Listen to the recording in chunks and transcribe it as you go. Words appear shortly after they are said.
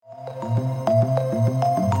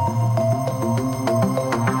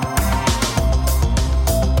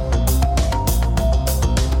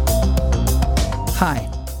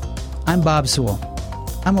I'm Bob Sewell.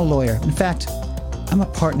 I'm a lawyer. In fact, I'm a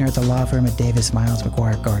partner at the law firm at Davis, Miles,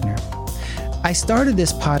 McGuire, Gardner. I started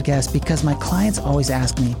this podcast because my clients always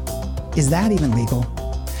ask me, is that even legal?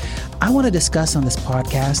 I want to discuss on this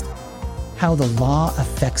podcast how the law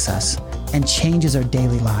affects us and changes our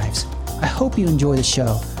daily lives. I hope you enjoy the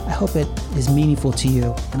show. I hope it is meaningful to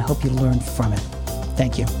you, and I hope you learn from it.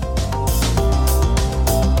 Thank you.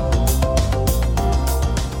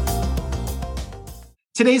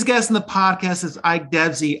 Today's guest in the podcast is Ike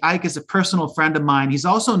Devsey. Ike is a personal friend of mine. He's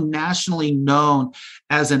also nationally known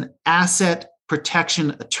as an asset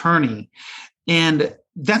protection attorney. And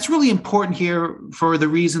that's really important here for the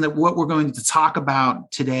reason that what we're going to talk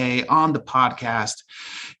about today on the podcast.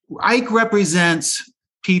 Ike represents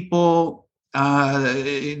people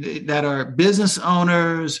that are business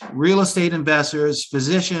owners, real estate investors,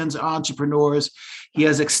 physicians, entrepreneurs. He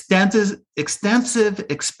has extensive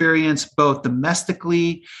experience both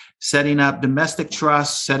domestically, setting up domestic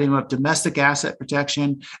trusts, setting up domestic asset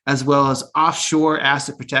protection, as well as offshore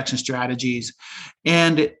asset protection strategies.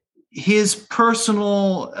 And his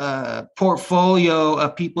personal portfolio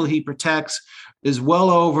of people he protects is well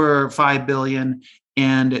over $5 billion.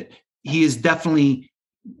 And he is definitely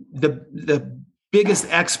the biggest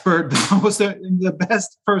expert, the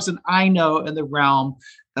best person I know in the realm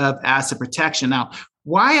of asset protection. Now,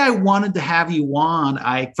 why I wanted to have you on,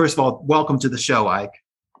 Ike, first of all, welcome to the show, Ike.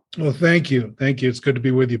 Well, thank you. Thank you. It's good to be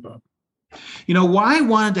with you, Bob. You know, why I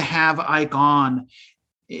wanted to have Ike on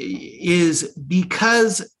is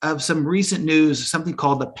because of some recent news, something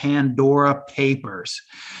called the Pandora Papers.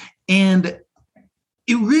 And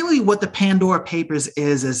it really, what the Pandora Papers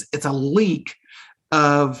is it's a leak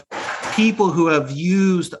of people who have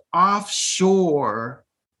used offshore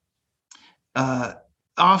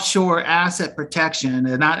asset protection.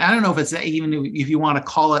 And I don't know if it's even if you want to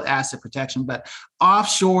call it asset protection, but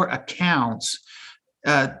offshore accounts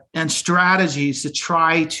and strategies to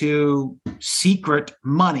try to secret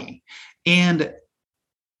money. And,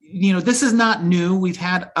 you know, this is not new. We've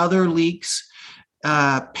had other leaks.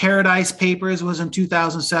 Paradise Papers was in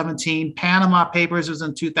 2017. Panama Papers was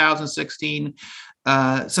in 2016.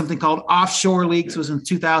 Something called Offshore Leaks was in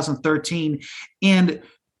 2013. And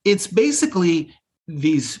it's basically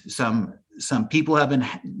some people have been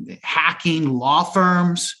hacking law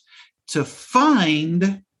firms to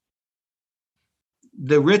find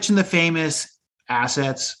the rich and the famous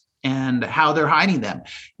assets and how they're hiding them.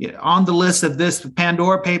 On the list of this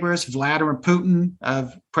Pandora Papers, Vladimir Putin,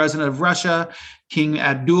 president of Russia, King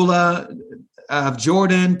Abdullah of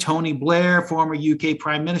Jordan, Tony Blair, former UK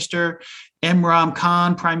Prime Minister, Imran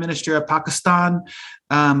Khan, Prime Minister of Pakistan,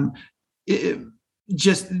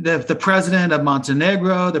 just the president of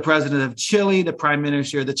Montenegro, the president of Chile, the Prime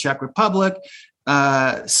Minister of the Czech Republic,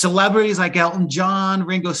 celebrities like Elton John,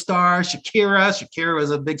 Ringo Starr, Shakira. Shakira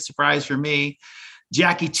was a big surprise for me.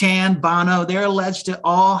 Jackie Chan, Bono. They're alleged to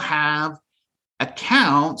all have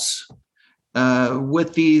accounts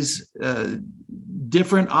with these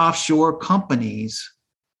different offshore companies.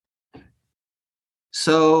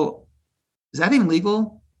 So is that even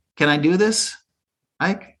legal? Can I do this,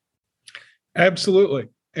 Ike? Absolutely.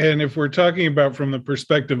 And if we're talking about from the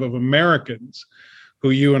perspective of Americans, who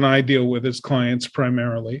you and I deal with as clients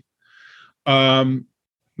primarily,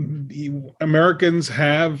 Americans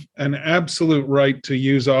have an absolute right to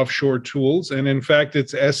use offshore tools. And in fact,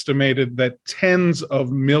 it's estimated that tens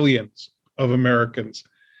of millions of Americans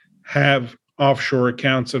have offshore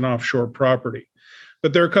accounts and offshore property.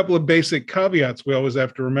 But there are a couple of basic caveats we always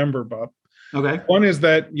have to remember, Bob. Okay. One is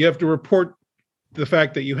that you have to report the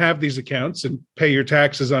fact that you have these accounts and pay your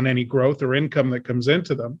taxes on any growth or income that comes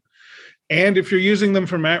into them. And if you're using them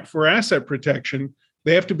for asset protection,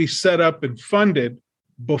 they have to be set up and funded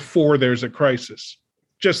before there's a crisis,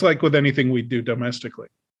 just like with anything we do domestically.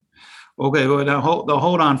 Okay, well, now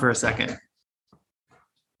hold on for a second.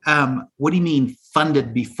 What do you mean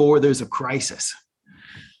funded before there's a crisis?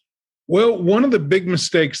 Well, one of the big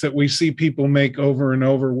mistakes that we see people make over and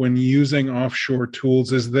over when using offshore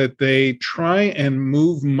tools is that they try and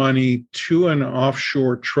move money to an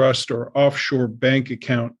offshore trust or offshore bank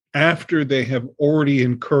account after they have already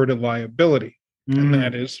incurred a liability, and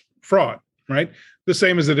that is fraud, right? The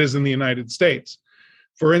same as it is in the United States.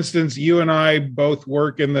 For instance, you and I both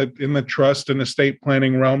work in the trust and estate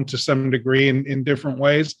planning realm to some degree in different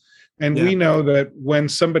ways, and we know that when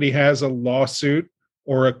somebody has a lawsuit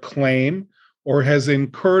or a claim or has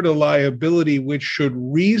incurred a liability which should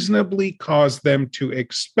reasonably cause them to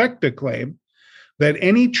expect a claim, that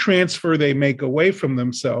any transfer they make away from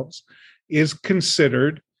themselves is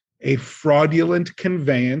considered a fraudulent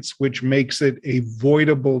conveyance, which makes it a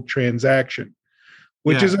voidable transaction.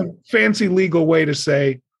 which is a fancy legal way to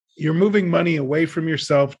say you're moving money away from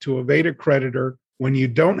yourself to evade a creditor when you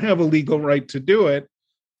don't have a legal right to do it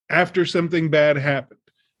after something bad happened.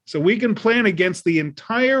 So we can plan against the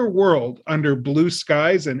entire world under blue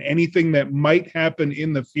skies and anything that might happen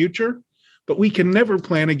in the future, but we can never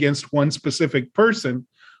plan against one specific person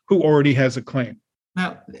who already has a claim.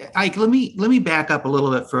 Now, Ike, let me back up a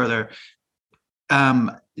little bit further.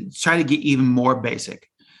 Try to get even more basic.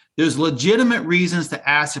 There's legitimate reasons to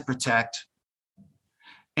asset protect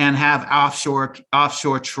and have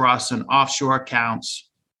offshore trusts and offshore accounts.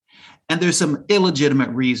 And there's some illegitimate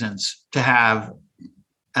reasons to have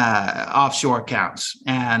offshore accounts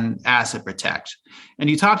and asset protect. And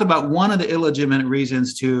you talked about one of the illegitimate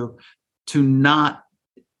reasons to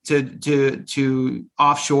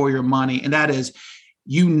offshore your money, and that is,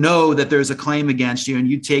 you know that there's a claim against you and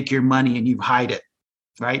you take your money and you hide it,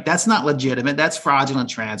 right? That's not legitimate. That's fraudulent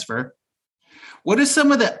transfer. What are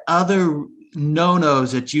some of the other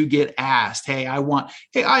no-nos that you get asked? Hey,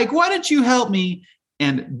 Ike, why don't you help me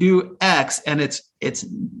and do X? And it's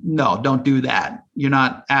no, don't do that. You're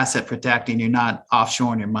not asset protecting. You're not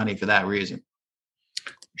offshoring your money for that reason.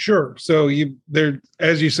 Sure. So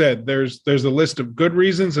as you said, there's a list of good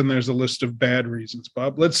reasons and there's a list of bad reasons,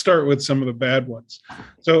 Bob. Let's start with some of the bad ones.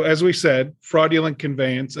 So as we said, fraudulent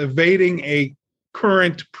conveyance, evading a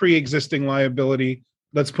current pre-existing liability.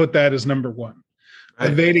 Let's put that as number one. Right.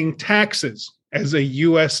 Evading taxes as a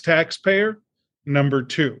U.S. taxpayer, number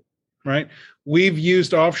two, right? We've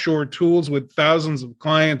used offshore tools with thousands of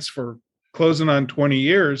clients for closing on 20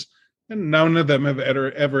 years, and none of them have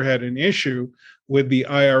ever had an issue with the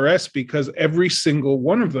IRS because every single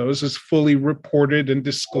one of those is fully reported and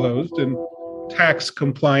disclosed and tax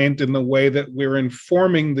compliant in the way that we're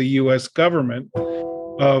informing the U.S. government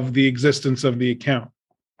of the existence of the account.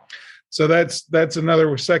 So that's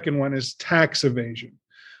another second one is tax evasion.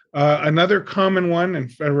 Another common one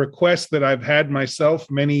and a request that I've had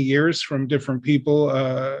myself many years from different people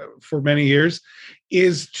for many years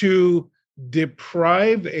is to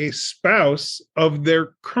deprive a spouse of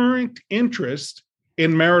their current interest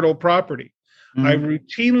in marital property. Mm-hmm. I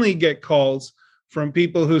routinely get calls from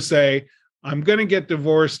people who say, I'm going to get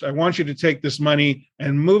divorced. I want you to take this money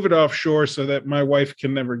and move it offshore so that my wife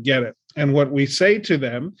can never get it. And what we say to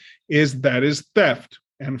them is that is theft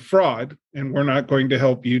and fraud, and we're not going to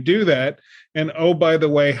help you do that. And oh, by the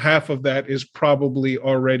way, half of that is probably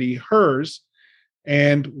already hers.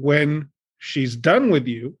 And when she's done with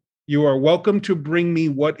you, you are welcome to bring me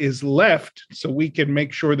what is left so we can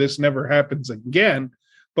make sure this never happens again,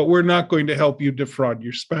 but we're not going to help you defraud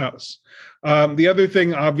your spouse. The other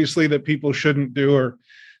thing, obviously, that people shouldn't do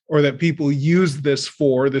or that people use this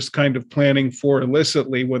kind of planning for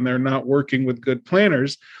illicitly when they're not working with good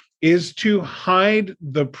planners is to hide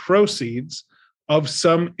the proceeds of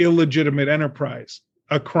some illegitimate enterprise,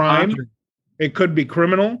 a crime. It could be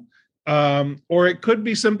criminal, or it could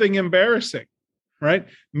be something embarrassing, right?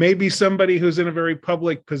 Maybe somebody who's in a very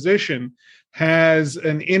public position has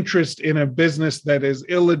an interest in a business that is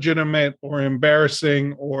illegitimate or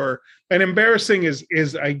embarrassing, and embarrassing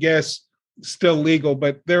is I guess, still legal,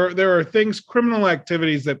 but there are things, criminal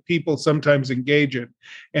activities that people sometimes engage in,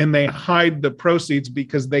 and they hide the proceeds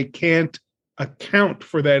because they can't account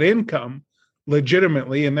for that income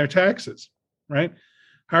legitimately in their taxes, right?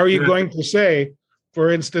 How are you going to say,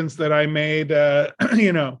 for instance, that I made,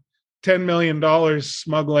 $10 million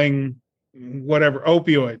smuggling whatever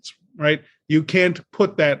opioids, right? You can't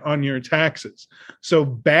put that on your taxes. So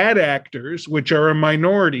bad actors, which are a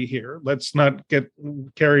minority here, let's not get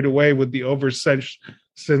carried away with the over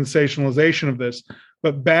sensationalization of this,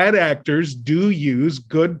 but bad actors do use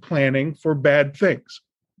good planning for bad things.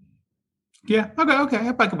 Yeah, okay,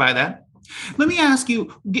 I can buy that. Let me ask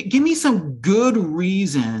you, give me some good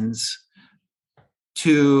reasons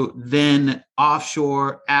to then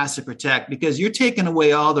offshore asset protect, because you're taking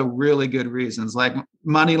away all the really good reasons, like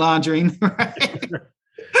money laundering, right?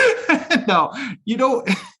 No, you don't.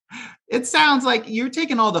 It sounds like you're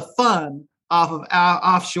taking all the fun off of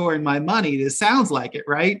offshoring my money. It sounds like it,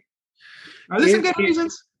 right? Are there some good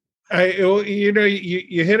reasons?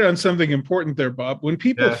 You hit on something important there, Bob. When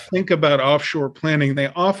people think about offshore planning, they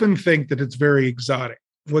often think that it's very exotic.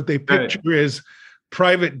 What they picture is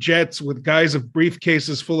private jets with guys with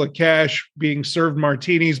briefcases full of cash being served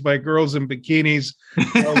martinis by girls in bikinis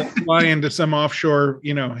while they fly into some offshore,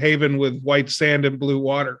 haven with white sand and blue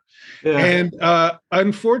water. Yeah. And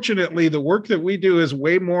unfortunately, the work that we do is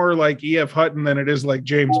way more like E.F. Hutton than it is like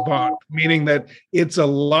James Bond, meaning that it's a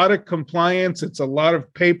lot of compliance, it's a lot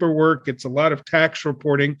of paperwork, it's a lot of tax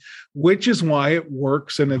reporting, which is why it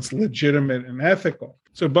works and it's legitimate and ethical.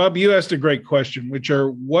 So, Bob, you asked a great question, which are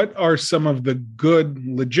what are some of the good,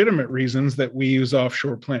 legitimate reasons that we use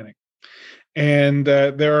offshore planning? And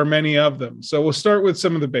there are many of them. So we'll start with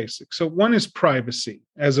some of the basics. So one is privacy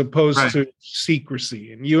as opposed to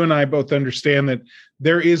secrecy. And you and I both understand that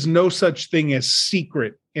there is no such thing as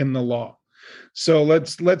secret in the law. So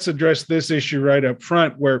let's address this issue right up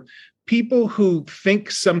front, where people who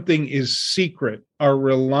think something is secret are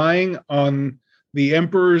relying on the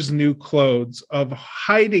emperor's new clothes of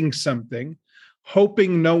hiding something,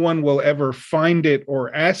 hoping no one will ever find it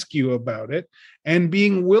or ask you about it, and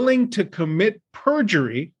being willing to commit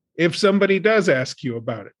perjury if somebody does ask you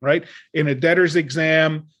about it, right? In a debtor's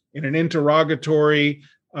exam, in an interrogatory,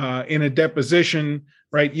 in a deposition,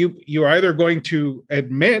 right? You're either going to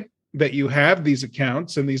admit that you have these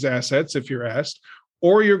accounts and these assets if you're asked,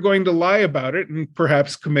 or you're going to lie about it and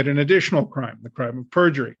perhaps commit an additional crime, the crime of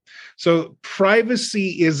perjury. So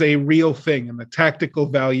privacy is a real thing, and the tactical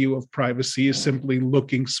value of privacy is simply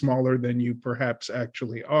looking smaller than you perhaps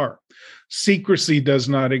actually are. Secrecy does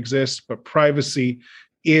not exist, but privacy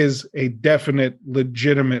is a definite,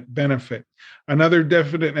 legitimate benefit. Another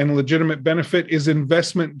definite and legitimate benefit is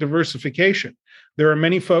investment diversification. There are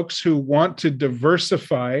many folks who want to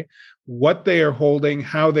diversify what they are holding,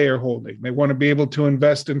 how they are holding. They want to be able to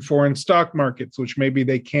invest in foreign stock markets, which maybe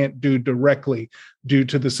they can't do directly due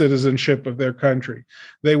to the citizenship of their country.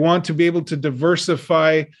 They want to be able to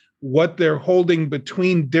diversify what they're holding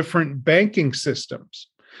between different banking systems.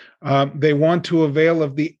 They want to avail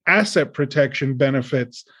of the asset protection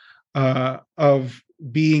benefits of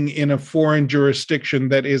being in a foreign jurisdiction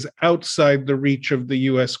that is outside the reach of the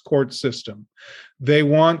U.S. court system. They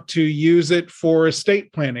want to use it for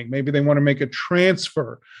estate planning. Maybe they want to make a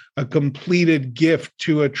transfer, a completed gift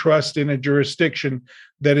to a trust in a jurisdiction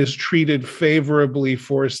that is treated favorably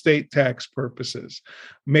for estate tax purposes.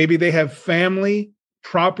 Maybe they have family,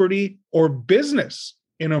 property, or business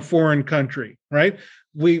in a foreign country, right?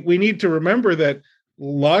 We need to remember that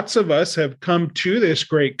lots of us have come to this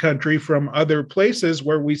great country from other places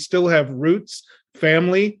where we still have roots,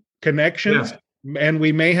 family, connections, and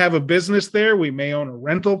we may have a business there. We may own a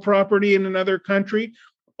rental property in another country.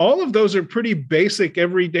 All of those are pretty basic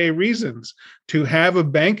everyday reasons to have a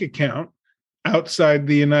bank account outside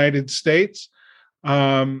the United States.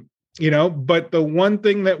 But the one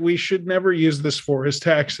thing that we should never use this for is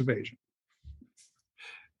tax evasion.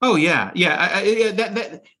 Oh, yeah.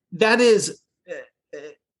 That is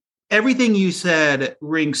everything you said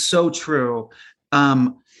rings so true.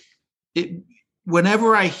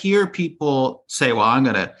 Whenever I hear people say, well, I'm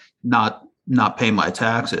going to not pay my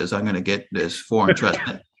taxes, I'm going to get this foreign trust.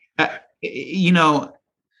 I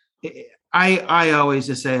always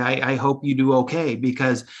just say, I hope you do okay,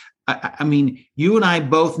 because I mean, you and I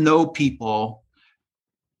both know people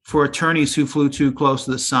for attorneys who flew too close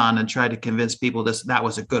to the sun and tried to convince people that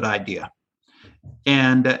was a good idea.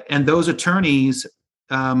 And those attorneys,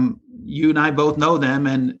 you and I both know them,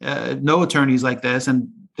 and know attorneys like this, and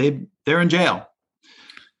they're in jail.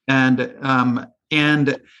 And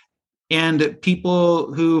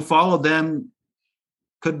people who follow them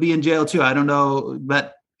could be in jail too. I don't know,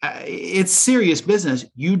 but it's serious business.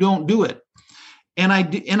 You don't do it. And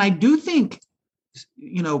I do think,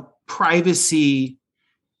 privacy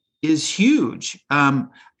is huge. In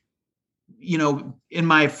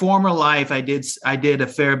my former life, I did a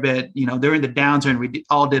fair bit, during the downturn, we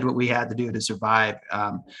all did what we had to do to survive.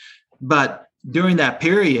 But during that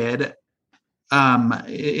period,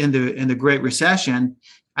 in the Great Recession,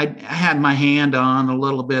 I had my hand on a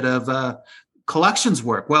little bit of collections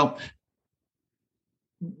work. Well,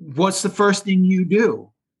 what's the first thing you do?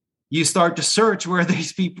 You start to search where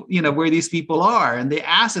these people are and the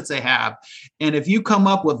assets they have. And if you come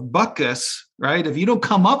up with buckus, right? If you don't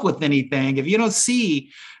come up with anything, if you don't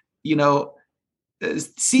see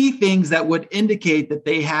things that would indicate that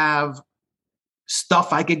they have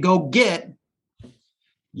stuff I could go get,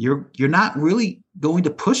 you're not really going to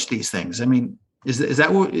push these things. I mean, is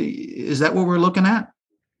that what we're looking at?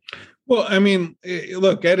 Well, I mean,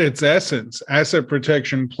 look, at its essence, asset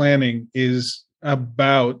protection planning is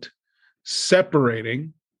about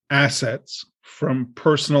separating assets from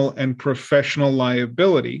personal and professional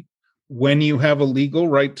liability when you have a legal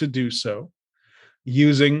right to do so,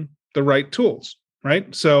 using the right tools,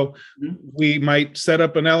 right? So we might set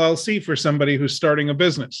up an LLC for somebody who's starting a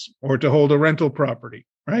business or to hold a rental property,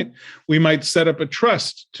 right? We might set up a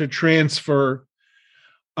trust to transfer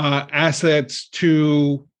assets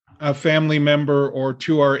to a family member or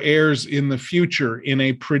to our heirs in the future in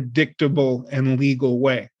a predictable and legal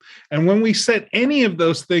way. And when we set any of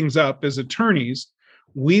those things up as attorneys,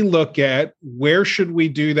 we look at where should we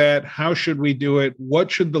do that? How should we do it?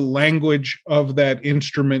 What should the language of that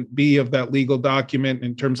instrument be, of that legal document,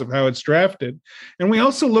 in terms of how it's drafted? And we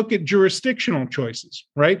also look at jurisdictional choices,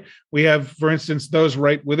 right? We have, for instance, those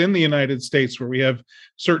right within the United States where we have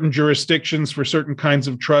certain jurisdictions for certain kinds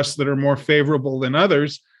of trusts that are more favorable than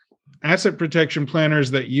others. Asset protection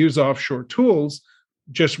planners that use offshore tools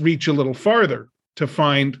just reach a little farther to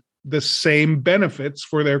find the same benefits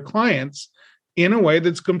for their clients in a way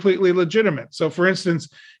that's completely legitimate. So, for instance,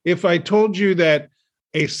 if I told you that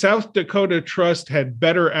a South Dakota trust had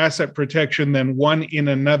better asset protection than one in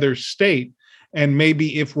another state, and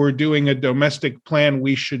maybe if we're doing a domestic plan,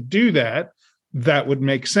 we should do that, that would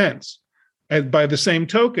make sense. And by the same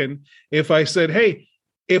token, if I said, hey,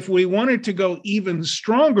 if we wanted to go even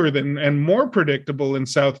stronger than and more predictable in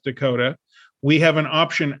South Dakota, we have an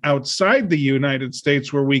option outside the United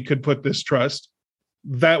States where we could put this trust,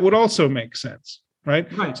 that would also make sense, right?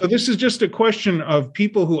 So this is just a question of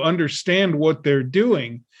people who understand what they're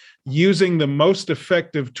doing, using the most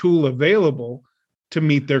effective tool available to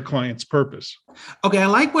meet their client's purpose. Okay, I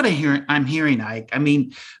like what I'm hearing, Ike. I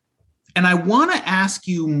mean, and I want to ask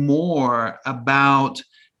you more about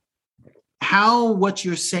how what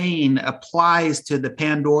you're saying applies to the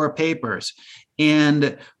Pandora Papers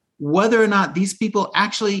and whether or not these people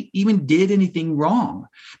actually even did anything wrong.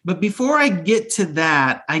 But before I get to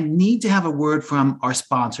that, I need to have a word from our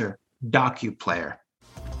sponsor, DocuPlayer.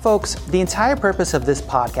 Folks, the entire purpose of this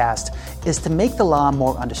podcast is to make the law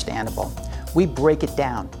more understandable. We break it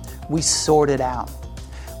down. We sort it out.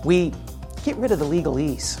 We get rid of the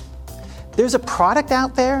legalese. There's a product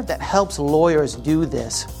out there that helps lawyers do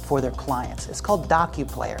this for their clients. It's called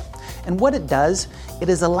DocuPlayer. And what it does, it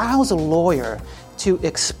allows a lawyer to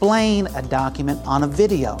explain a document on a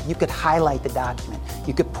video. You could highlight the document.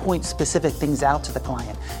 You could point specific things out to the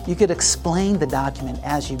client. You could explain the document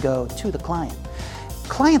as you go to the client.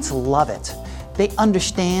 Clients love it. They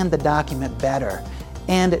understand the document better,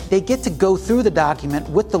 and they get to go through the document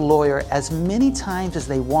with the lawyer as many times as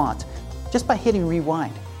they want, just by hitting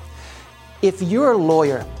rewind. If you're a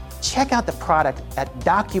lawyer, check out the product at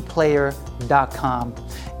DocuPlayer.com.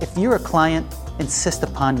 If you're a client, insist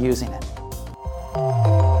upon using it.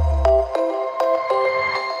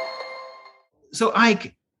 So,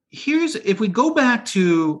 Ike, if we go back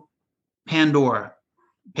to Pandora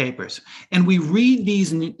Papers and we read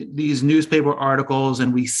these newspaper articles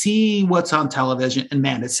and we see what's on television, and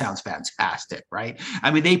man, it sounds fantastic, right? I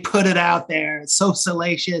mean, they put it out there. It's so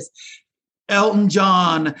salacious. Elton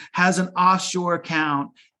John has an offshore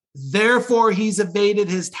account. Therefore, he's evaded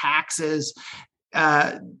his taxes.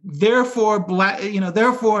 Therefore,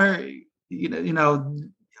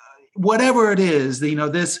 whatever it is,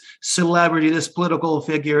 this celebrity, this political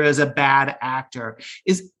figure is a bad actor.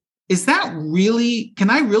 Is that really, can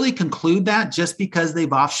I really conclude that just because they've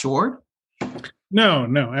offshored?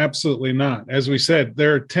 No, absolutely not. As we said,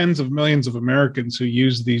 there are tens of millions of Americans who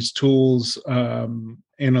use these tools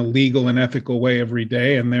in a legal and ethical way every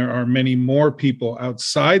day. And there are many more people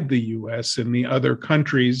outside the US in the other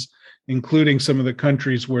countries, including some of the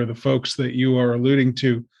countries where the folks that you are alluding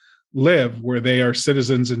to live, where they are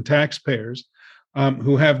citizens and taxpayers,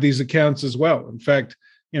 who have these accounts as well. In fact,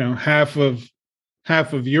 half of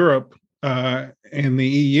Europe and the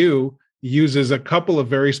EU uses a couple of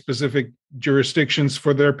very specific jurisdictions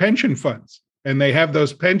for their pension funds, and they have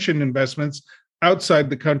those pension investments outside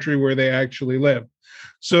the country where they actually live.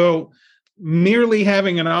 So merely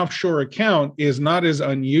having an offshore account is not as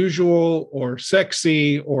unusual or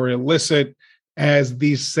sexy or illicit as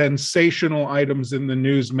these sensational items in the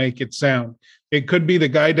news make it sound. It could be the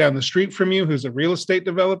guy down the street from you who's a real estate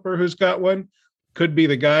developer who's got one. Could be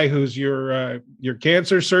the guy who's your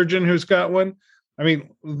cancer surgeon who's got one. I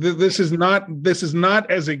mean, this is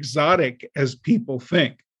not as exotic as people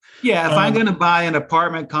think. Yeah, if I'm going to buy an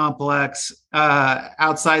apartment complex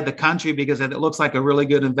outside the country because it looks like a really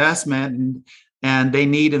good investment and they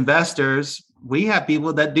need investors, we have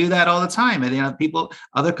people that do that all the time. And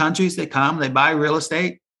other countries, they come, they buy real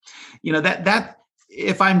estate. That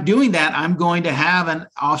if I'm doing that, I'm going to have an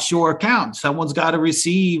offshore account. Someone's got to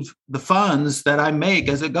receive the funds that I make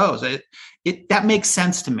as it goes. That makes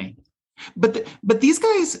sense to me. But these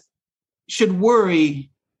guys should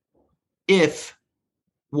worry if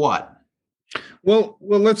what? Well,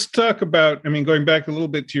 let's talk about, going back a little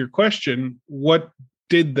bit to your question, what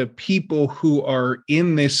did the people who are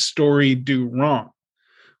in this story do wrong?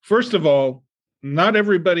 First of all, not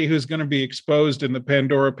everybody who's going to be exposed in the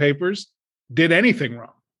Pandora Papers did anything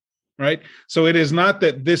wrong, right? So it is not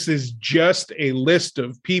that this is just a list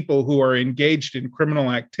of people who are engaged in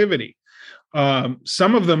criminal activity.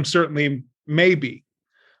 Some of them certainly may be,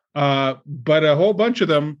 but a whole bunch of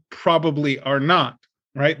them probably are not,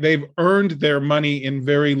 right? They've earned their money in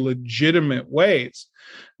very legitimate ways.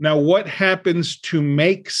 Now, what happens to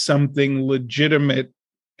make something legitimate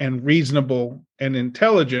and reasonable and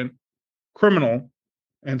intelligent criminal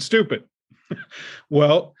and stupid?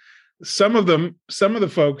 Well, some of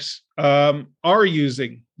the folks are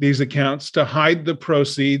using these accounts to hide the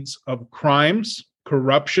proceeds of crimes,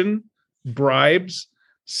 corruption, bribes,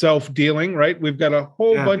 self-dealing, right? We've got a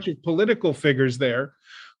whole bunch of political figures there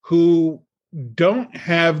who don't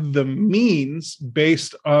have the means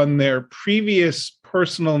based on their previous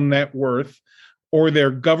personal net worth or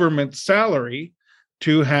their government salary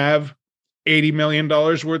to have $80 million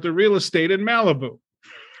worth of real estate in Malibu,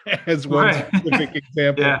 as one specific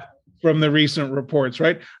example from the recent reports,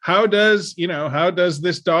 right? How does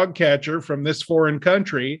this dog catcher from this foreign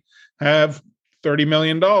country have $30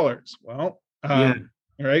 million? Well,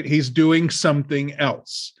 right, he's doing something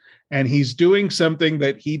else. And he's doing something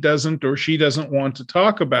that he doesn't or she doesn't want to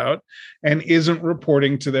talk about and isn't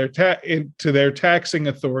reporting to their taxing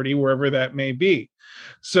authority, wherever that may be.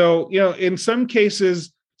 So, in some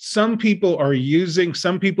cases, some people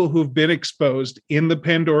who've been exposed in the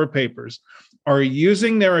Pandora Papers are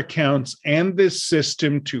using their accounts and this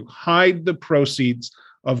system to hide the proceeds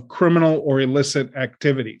of criminal or illicit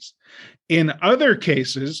activities. In other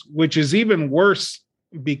cases, which is even worse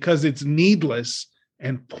because it's needless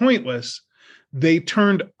and pointless, they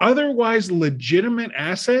turned otherwise legitimate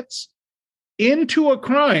assets into a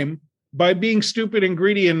crime by being stupid and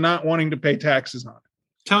greedy and not wanting to pay taxes on it.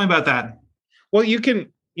 Tell me about that. Well, we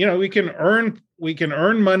can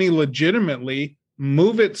earn money legitimately,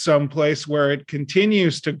 move it someplace where it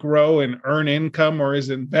continues to grow and earn income or is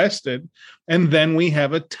invested, and then we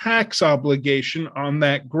have a tax obligation on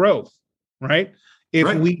that growth, right?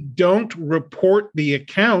 If we don't report the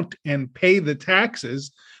account and pay the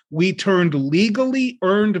taxes, we turned legally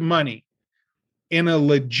earned money in a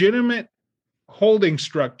legitimate holding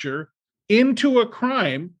structure into a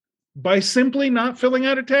crime by simply not filling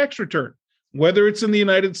out a tax return, whether it's in the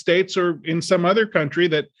United States or in some other country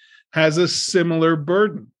that has a similar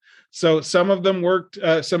burden. So some of them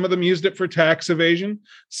used it for tax evasion.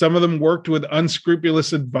 Some of them worked with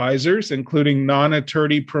unscrupulous advisors, including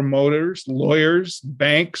non-attorney promoters, lawyers,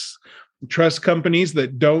 banks, trust companies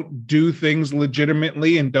that don't do things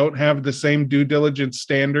legitimately and don't have the same due diligence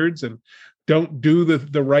standards and don't do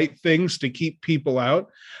the right things to keep people out.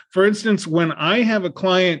 For instance, when I have a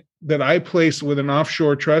client that I place with an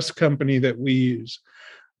offshore trust company that we use,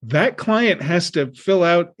 that client has to fill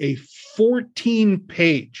out a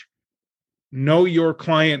 14-page Know Your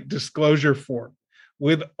Client disclosure form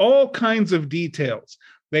with all kinds of details.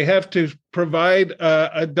 They have to provide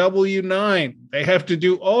a W-9. They have to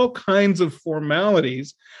do all kinds of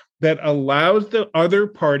formalities that allows the other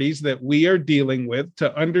parties that we are dealing with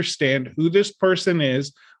to understand who this person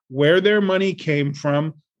is, where their money came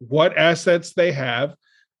from, what assets they have,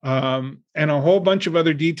 and a whole bunch of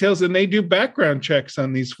other details. And they do background checks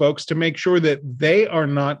on these folks to make sure that they are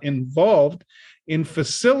not involved in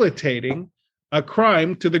facilitating a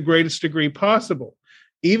crime to the greatest degree possible.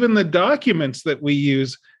 Even the documents that we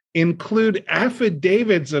use include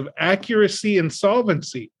affidavits of accuracy and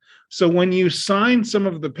solvency. So when you sign some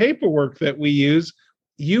of the paperwork that we use,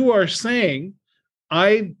 you are saying,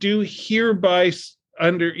 I do hereby say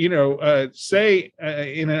on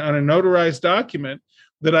a notarized document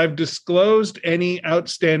that I've disclosed any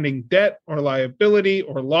outstanding debt or liability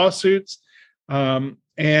or lawsuits,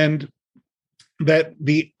 and that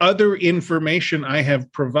the other information I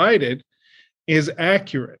have provided is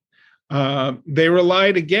accurate. They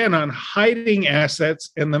relied again on hiding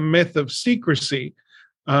assets and the myth of secrecy,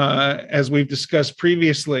 as we've discussed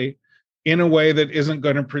previously, in a way that isn't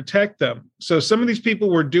going to protect them. So some of these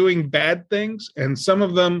people were doing bad things, and some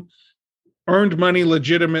of them earned money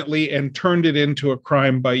legitimately and turned it into a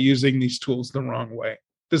crime by using these tools the wrong way.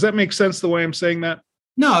 Does that make sense the way I'm saying that?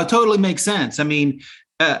 No, it totally makes sense. I mean,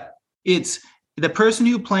 it's the person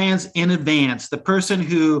who plans in advance, the person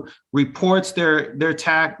who reports their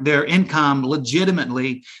income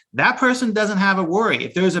legitimately, that person doesn't have a worry.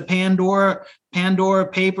 If there's a Pandora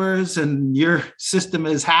Papers and your system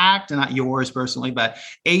is hacked, and not yours personally, but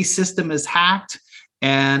a system is hacked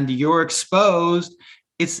and you're exposed,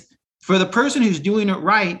 it's for the person who's doing it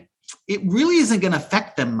right, it really isn't going to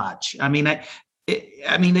affect them much. I mean,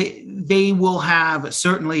 they will have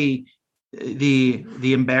certainly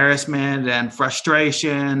the embarrassment and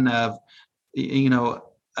frustration of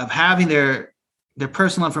having their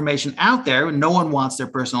personal information out there. No one wants their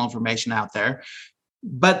personal information out there,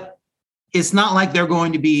 but it's not like they're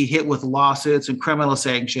going to be hit with lawsuits and criminal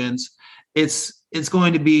sanctions. It's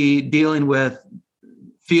going to be dealing with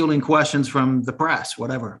fielding questions from the press,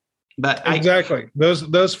 whatever. But exactly,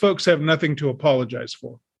 those folks have nothing to apologize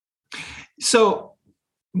for. So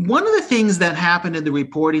one of the things that happened in the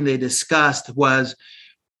reporting they discussed was,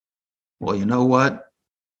 well, you know what,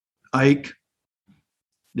 Ike,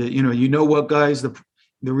 you know what, guys, the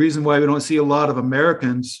reason why we don't see a lot of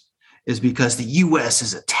Americans is because the U.S.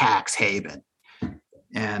 is a tax haven.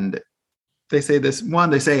 And they say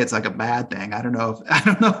it's like a bad thing. I don't know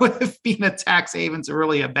if being a tax haven is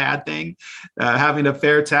really a bad thing. Having a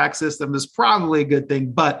fair tax system is probably a good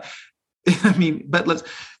thing. But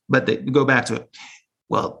they go back to it.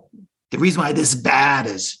 Well, the reason why this is bad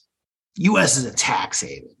is U.S. is a tax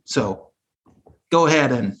haven. So go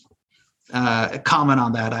ahead and comment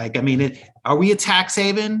on that, Ike. I mean, are we a tax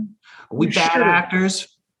haven? Are we bad actors?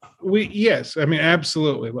 Yes, I mean,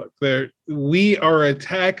 absolutely. Look, we are a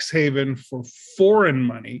tax haven for foreign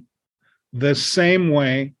money, the same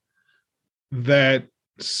way that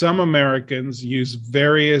some Americans use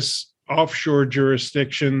various offshore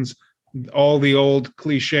jurisdictions, all the old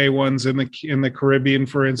cliche ones in the Caribbean,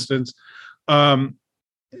 for instance. The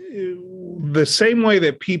same way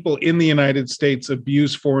that people in the United States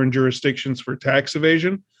abuse foreign jurisdictions for tax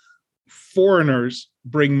evasion, foreigners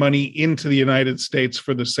bring money into the United States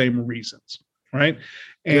for the same reasons, right?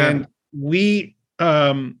 And we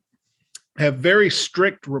have very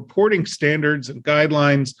strict reporting standards and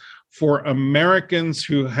guidelines for Americans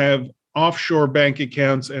who have offshore bank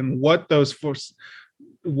accounts and what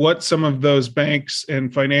some of those banks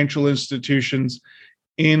and financial institutions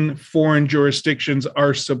in foreign jurisdictions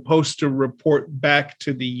are supposed to report back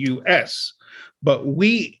to the U.S. But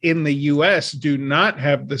we in the U.S. do not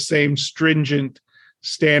have the same stringent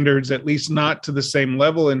standards, at least not to the same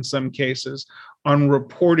level in some cases, on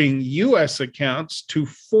reporting U.S. accounts to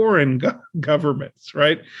foreign governments,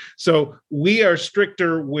 right? So we are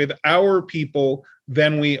stricter with our people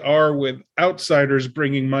than we are with outsiders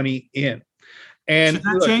bringing money in. And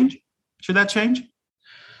Should that change?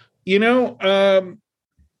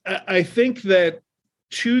 I think that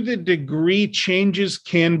to the degree changes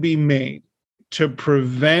can be made to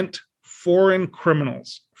prevent foreign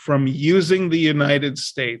criminals from using the United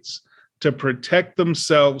States to protect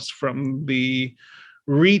themselves from the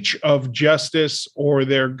reach of justice or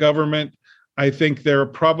their government, I think there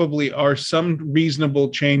probably are some reasonable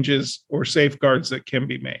changes or safeguards that can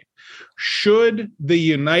be made. Should the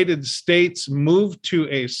United States move to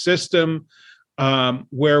a system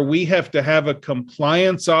where we have to have a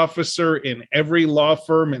compliance officer in every law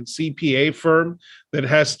firm and CPA firm that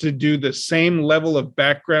has to do the same level of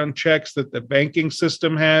background checks that the banking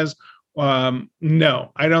system has?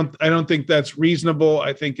 No, I don't think that's reasonable.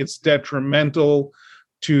 I think it's detrimental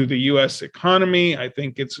to the U.S. economy. I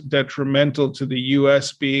think it's detrimental to the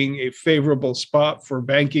U.S. being a favorable spot for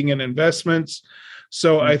banking and investments.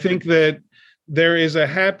 So I think that there is a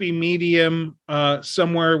happy medium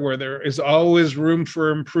somewhere where there is always room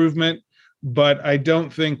for improvement, but I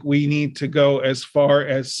don't think we need to go as far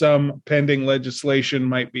as some pending legislation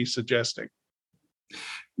might be suggesting.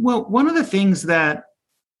 Well, one of the things that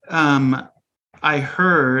I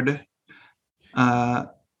heard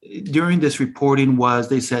during this reporting was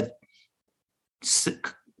they said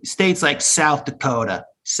states like South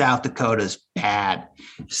Dakota's bad,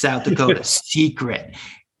 South Dakota's secret,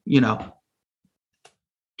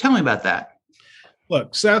 Tell me about that.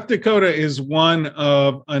 Look, South Dakota is one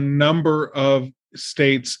of a number of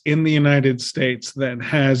states in the United States that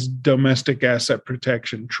has domestic asset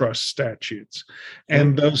protection trust statutes.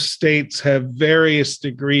 And those states have various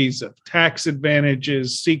degrees of tax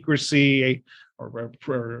advantages, secrecy, or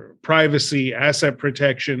privacy, asset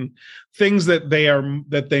protection, things that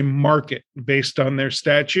they market based on their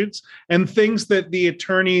statutes, and things that the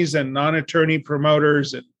attorneys and non-attorney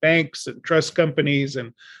promoters and banks and trust companies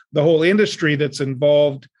and the whole industry that's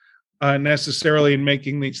involved necessarily in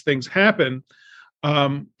making these things happen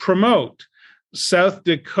promote. South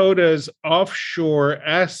Dakota's offshore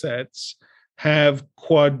assets have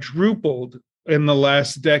quadrupled in the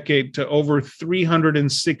last decade to over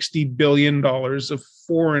 $360 billion of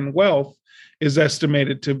foreign wealth is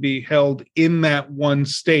estimated to be held in that one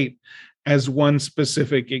state as one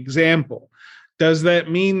specific example. Does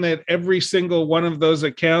that mean that every single one of those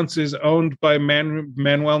accounts is owned by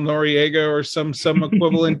Manuel Noriega or some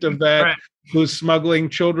equivalent of that, right, who's smuggling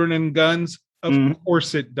children and guns? Of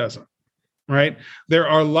course it doesn't, right? There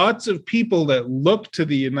are lots of people that look to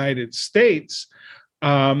the United States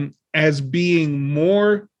as being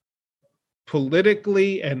more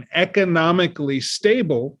politically and economically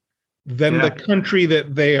stable than the country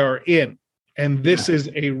that they are in. And this is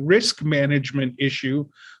a risk management issue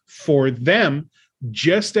for them,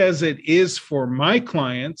 just as it is for my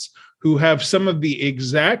clients who have some of the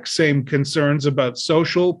exact same concerns about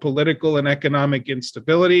social, political, and economic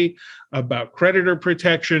instability, about creditor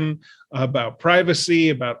protection, about privacy,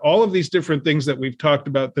 about all of these different things that we've talked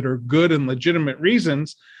about that are good and legitimate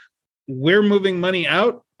reasons. We're moving money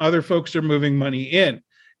out, other folks are moving money in.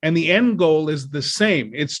 And the end goal is the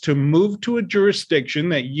same. It's to move to a jurisdiction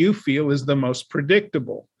that you feel is the most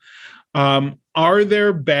predictable. Are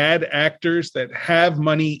there bad actors that have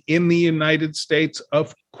money in the United States?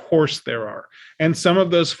 Of course there are. And some of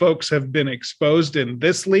those folks have been exposed in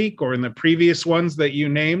this leak or in the previous ones that you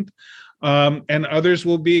named. And others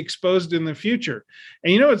will be exposed in the future.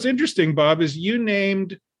 And you know what's interesting, Bob, is you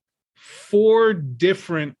named 4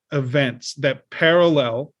 different events that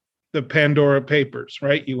parallel the Pandora Papers,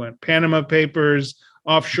 right? You went Panama Papers,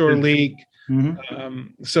 offshore leak,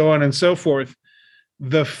 so on and so forth.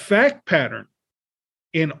 The fact pattern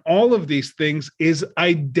in all of these things is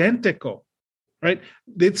identical, right?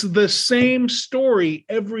 It's the same story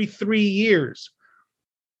every 3 years.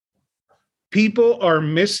 People are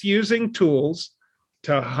misusing tools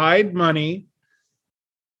to hide money,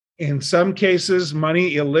 in some cases,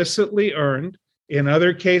 money illicitly earned, in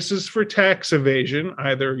other cases for tax evasion,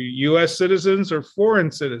 either U.S. citizens or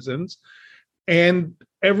foreign citizens. And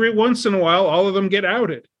every once in a while, all of them get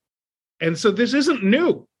outed. And so this isn't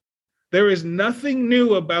new. There is nothing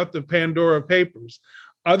new about the Pandora Papers,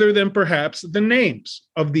 other than perhaps the names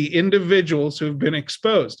of the individuals who've been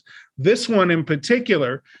exposed. This one in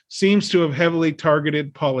particular seems to have heavily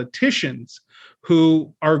targeted politicians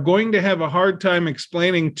who are going to have a hard time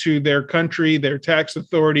explaining to their country, their tax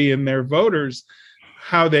authority, and their voters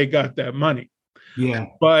how they got that money. Yeah.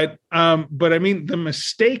 But I mean, the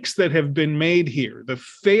mistakes that have been made here, the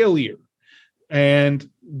failure and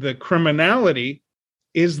the criminality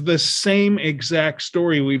is the same exact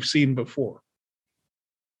story we've seen before.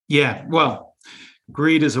 Yeah. Well,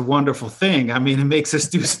 greed is a wonderful thing. I mean, it makes us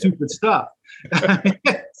do stupid stuff.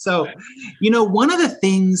 So, you know, one of the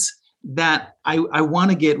things that I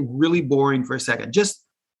want to get really boring for a second, just,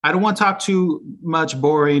 I don't want to talk too much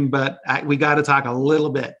boring, but we got to talk a little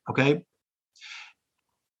bit. Okay.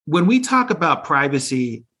 When we talk about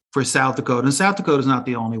privacy for South Dakota, and South Dakota is not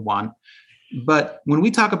the only one, but when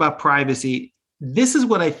we talk about privacy, this is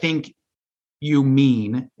what I think you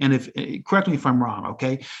mean. And if, correct me if I'm wrong.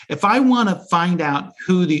 Okay. If I want to find out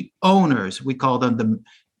who the owners, we call them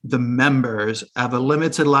the members of a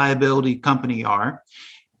limited liability company are,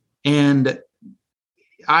 and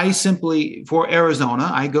I simply, for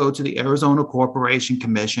Arizona, I go to the Arizona Corporation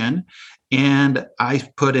Commission and I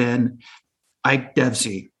put in Ike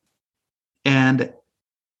Debsey. And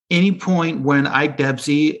any point when Ike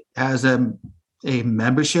Debsey has a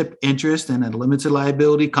membership interest in a limited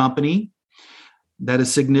liability company that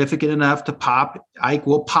is significant enough to pop, Ike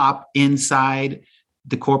will pop inside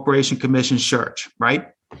the Corporation Commission search, right?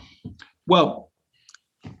 Well,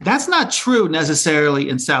 that's not true necessarily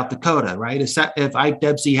in South Dakota, right? If Ike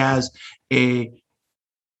Debsey has a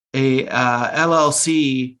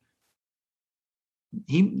LLC,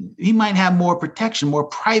 he might have more protection, more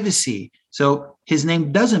privacy. So his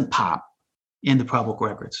name doesn't pop in the public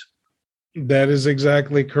records. That is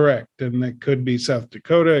exactly correct. And that could be South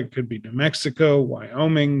Dakota, it could be New Mexico,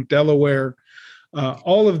 Wyoming, Delaware.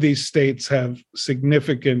 All of these states have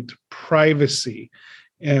significant privacy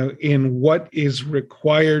in what is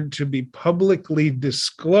required to be publicly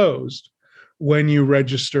disclosed when you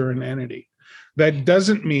register an entity. That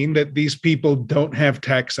doesn't mean that these people don't have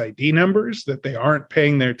tax ID numbers, that they aren't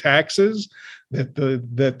paying their taxes, that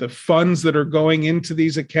the funds that are going into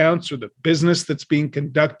these accounts or the business that's being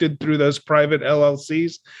conducted through those private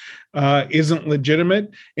LLCs isn't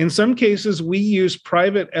legitimate. In some cases, we use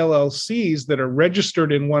private LLCs that are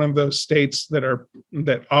registered in one of those states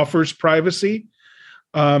that offers privacy.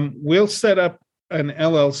 We'll set up an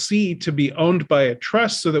LLC to be owned by a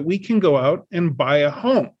trust so that we can go out and buy a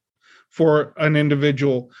home for an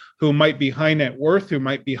individual who might be high net worth, who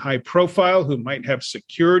might be high profile, who might have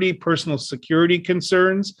personal security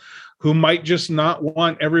concerns, who might just not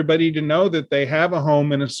want everybody to know that they have a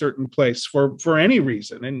home in a certain place for any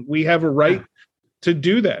reason. And we have a right to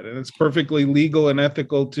do that. And it's perfectly legal and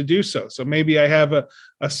ethical to do so. So maybe I have a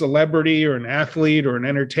celebrity or an athlete or an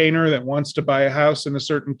entertainer that wants to buy a house in a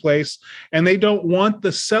certain place, and they don't want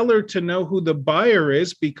the seller to know who the buyer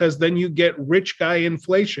is, because then you get rich guy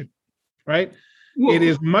inflation. right? Well, It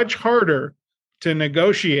is much harder to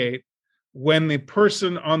negotiate when the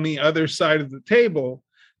person on the other side of the table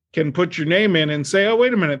can put your name in and say, oh,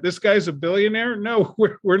 wait a minute, this guy's a billionaire? No,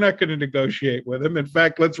 we're not going to negotiate with him. In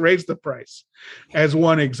fact, let's raise the price, as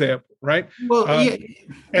one example, right? yeah,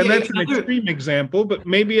 and that's an extreme example, but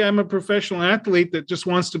maybe I'm a professional athlete that just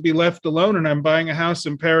wants to be left alone, and I'm buying a house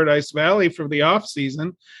in Paradise Valley for the off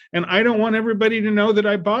season, and I don't want everybody to know that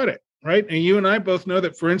I bought it, right? And you and I both know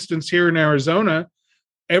that, for instance, here in Arizona,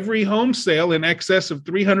 every home sale in excess of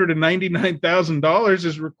 $399,000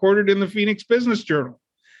 is recorded in the Phoenix Business Journal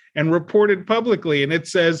and reported publicly. And it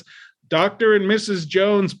says, Dr. and Mrs.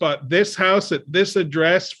 Jones bought this house at this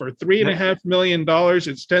address for $3.5 million.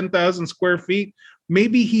 It's 10,000 square feet.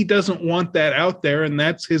 Maybe he doesn't want that out there, and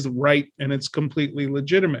that's his right, and it's completely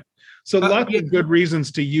legitimate. So lots of good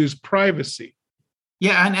reasons to use privacy.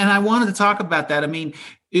 Yeah, and I wanted to talk about that. I mean,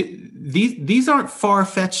 these aren't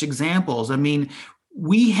far-fetched examples. I mean,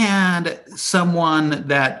 we had someone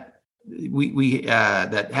that we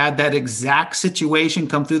that had that exact situation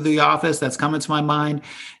come through the office. That's coming to my mind,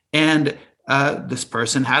 and this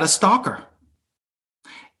person had a stalker,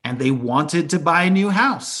 and they wanted to buy a new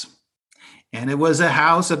house, and it was a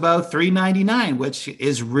house about $399, which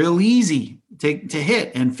is real easy to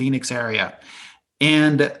hit in Phoenix area,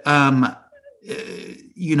 and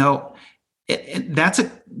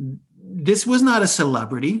this was not a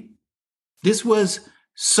celebrity. This was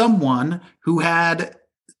someone who had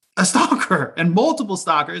a stalker and multiple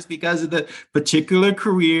stalkers because of the particular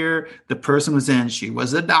career the person was in. She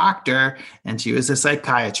was a doctor and she was a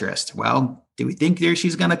psychiatrist. Well, do we think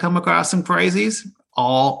she's going to come across some crazies?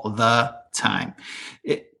 All the time.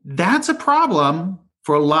 That's a problem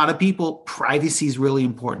for a lot of people. Privacy is really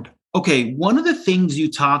important. Okay, one of the things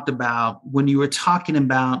you talked about when you were talking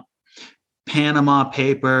about Panama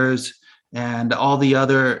Papers and all the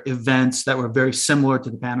other events that were very similar to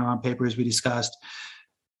the Panama Papers we discussed,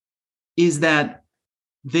 is that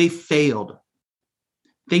they failed.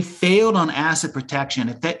 They failed on asset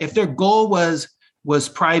protection. If their goal was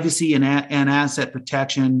privacy and asset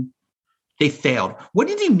protection, they failed. What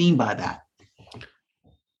did you mean by that?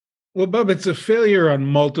 Well, Bob, it's a failure on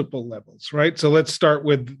multiple levels, right? So let's start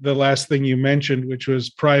with the last thing you mentioned, which was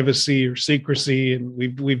privacy or secrecy. And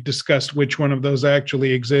we've discussed which one of those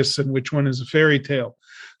actually exists and which one is a fairy tale.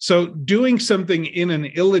 So doing something in an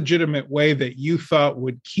illegitimate way that you thought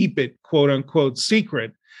would keep it, quote unquote,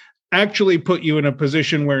 secret, actually put you in a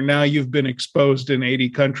position where now you've been exposed in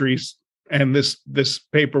 80 countries, and this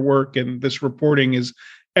paperwork and this reporting is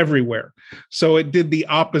everywhere. So it did the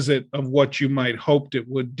opposite of what you might hoped it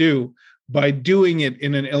would do by doing it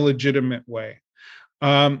in an illegitimate way.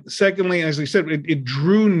 Secondly, as I said, it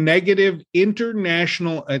drew negative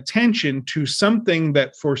international attention to something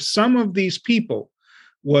that for some of these people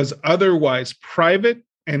was otherwise private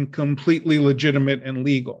and completely legitimate and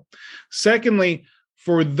legal. Secondly,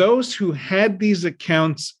 for those who had these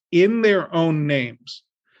accounts in their own names,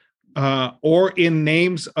 or in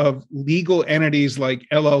names of legal entities like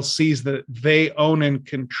LLCs that they own and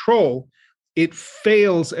control, it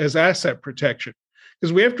fails as asset protection.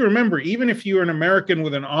 Because we have to remember, even if you're an American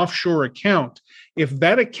with an offshore account, if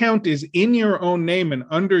that account is in your own name and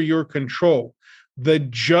under your control, the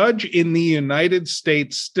judge in the United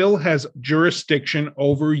States still has jurisdiction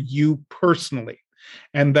over you personally.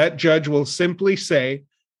 And that judge will simply say,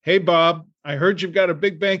 hey, Bob, I heard you've got a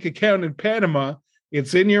big bank account in Panama.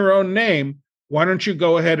 It's in your own name. Why don't you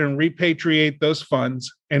go ahead and repatriate those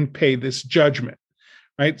funds and pay this judgment,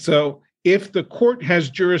 right? So if the court has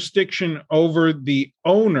jurisdiction over the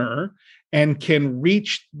owner and can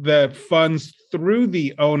reach the funds through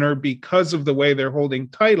the owner because of the way they're holding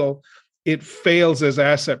title, it fails as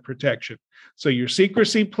asset protection. So your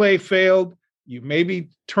secrecy play failed. You maybe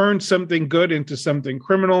turned something good into something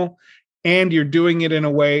criminal, and you're doing it in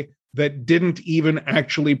a way that didn't even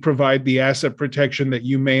actually provide the asset protection that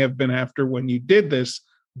you may have been after when you did this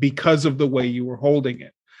because of the way you were holding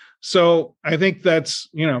it. So I think that's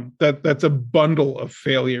a bundle of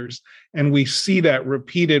failures. And we see that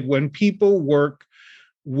repeated when people work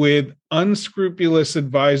with unscrupulous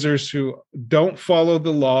advisors who don't follow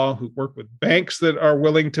the law, who work with banks that are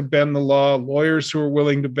willing to bend the law, lawyers who are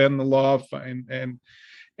willing to bend the law,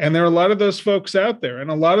 and there are a lot of those folks out there, and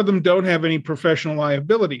a lot of them don't have any professional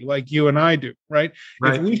liability like you and I do, right?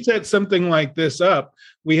 If we set something like this up,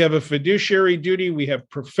 we have a fiduciary duty, we have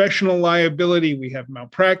professional liability, we have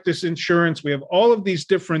malpractice insurance, we have all of these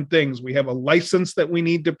different things. We have a license that we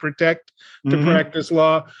need to protect to practice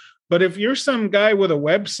law. But if you're some guy with a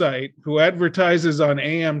website who advertises on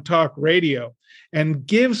AM talk radio and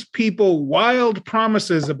gives people wild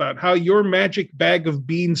promises about how your magic bag of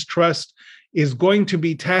beans trust is going to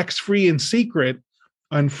be tax-free and secret,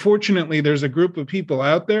 unfortunately, there's a group of people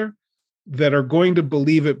out there that are going to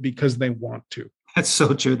believe it because they want to. That's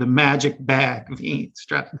so true. The magic bag of beans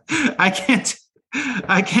trust. I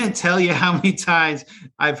can't tell you how many times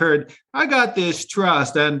I've heard, I got this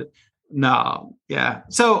trust, and no, yeah.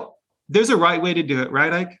 So there's a right way to do it,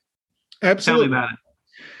 right, Ike? Absolutely. Tell me about it.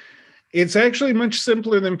 It's actually much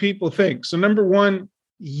simpler than people think. So number one,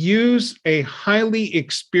 use a highly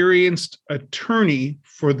experienced attorney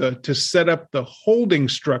to set up the holding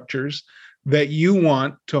structures that you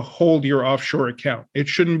want to hold your offshore account. It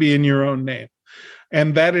shouldn't be in your own name.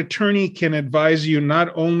 And that attorney can advise you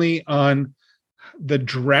not only on the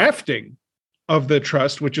drafting of the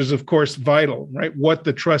trust, which is, of course, vital, right? What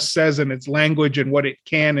the trust says in its language and what it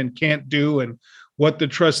can and can't do, and what the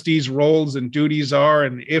trustees' roles and duties are,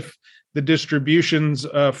 and if the distributions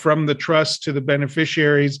from the trust to the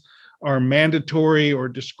beneficiaries are mandatory or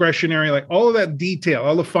discretionary, like all of that detail,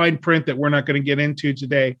 all the fine print that we're not going to get into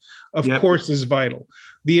today, of course, is vital.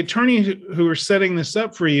 The attorney who are setting this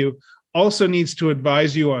up for you also needs to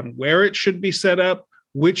advise you on where it should be set up,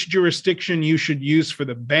 which jurisdiction you should use for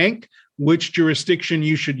the bank, which jurisdiction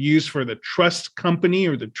you should use for the trust company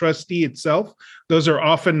or the trustee itself. Those are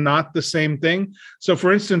often not the same thing. So,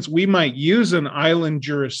 for instance, we might use an island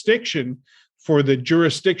jurisdiction for the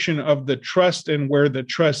jurisdiction of the trust and where the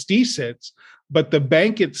trustee sits, but the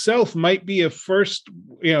bank itself might be a first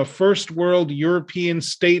world European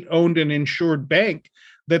state-owned and insured bank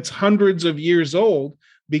that's hundreds of years old,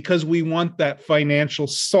 because we want that financial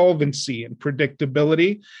solvency and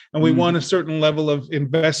predictability, and we want a certain level of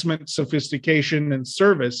investment sophistication and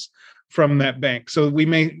service from that bank. So we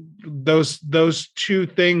may, those two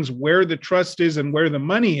things, where the trust is and where the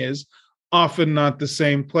money is, often not the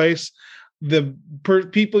same place. The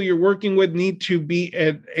people you're working with need to be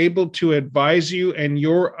able to advise you and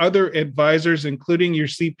your other advisors, including your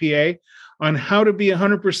CPA, on how to be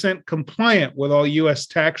 100% compliant with all U.S.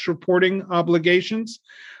 tax reporting obligations.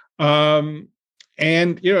 And,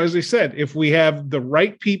 as I said, if we have the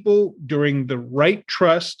right people doing the right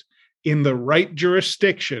trust in the right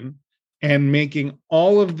jurisdiction and making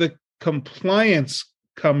all of the compliance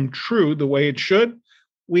come true the way it should,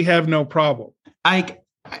 we have no problem.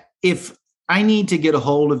 If I need to get a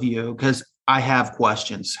hold of you because I have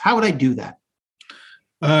questions, how would I do that?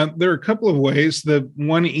 There are a couple of ways. The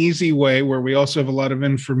one easy way, where we also have a lot of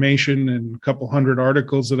information and a couple hundred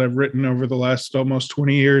articles that I've written over the last almost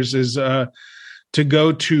 20 years, is to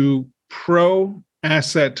go to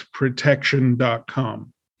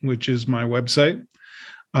proassetprotection.com, which is my website.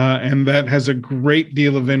 And that has a great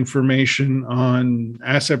deal of information on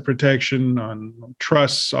asset protection, on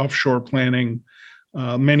trusts, offshore planning.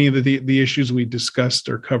 Many of the issues we discussed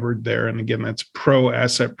are covered there. And again, that's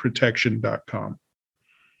proassetprotection.com.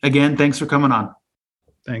 Again, thanks for coming on.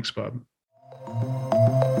 Thanks, Bob.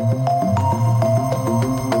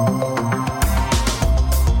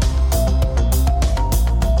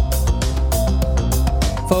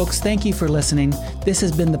 Folks, thank you for listening. This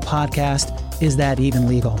has been the podcast, Is That Even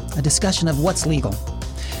Legal? A discussion of what's legal.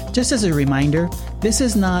 Just as a reminder, this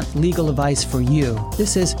is not legal advice for you.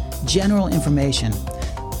 This is general information.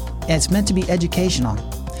 And it's meant to be educational.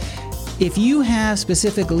 If you have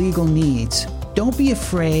specific legal needs, don't be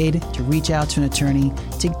afraid to reach out to an attorney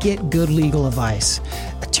to get good legal advice.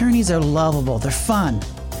 Attorneys are lovable. They're fun.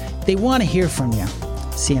 They want to hear from you.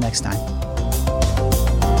 See you next time.